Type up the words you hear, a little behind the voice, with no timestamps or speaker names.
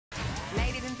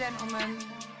and gentlemen.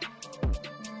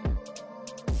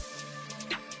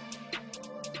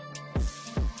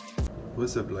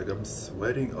 What's up? Like, I'm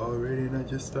sweating already and I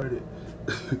just started.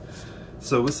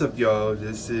 So what's up, y'all?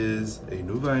 This is a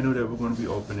new vinyl that we're going to be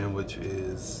opening, which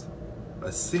is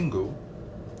a single.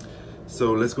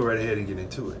 So let's go right ahead and get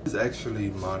into it. It's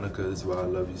actually Monica's Why I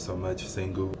Love You So Much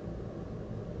single.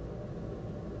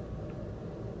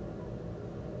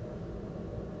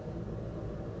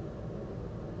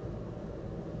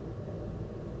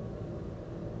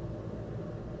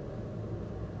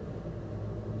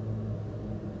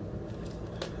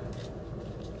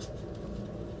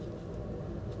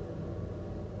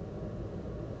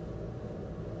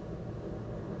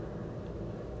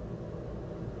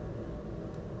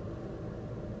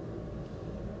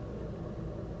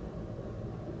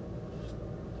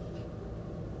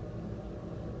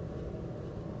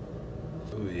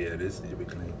 Oh yeah, this should be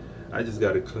clean. I just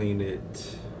gotta clean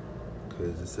it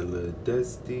because it's a little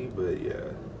dusty, but yeah,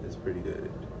 it's pretty good.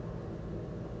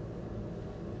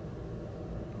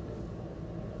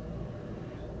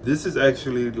 This is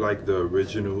actually like the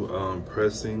original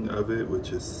pressing of it,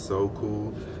 which is so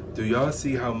cool. Do y'all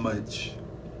see how much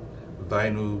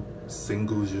vinyl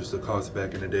singles used to cost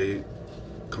back in the day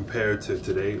compared to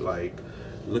today? Like,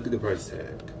 look at the price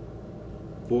tag.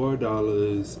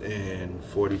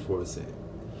 $4.44.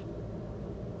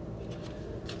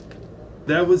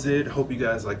 That was it. Hope you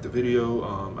guys liked the video.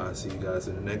 I'll see you guys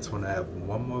in the next one. I have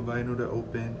one more vinyl to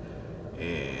open,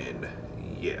 and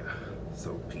yeah,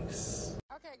 so peace.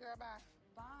 Okay, girl, bye.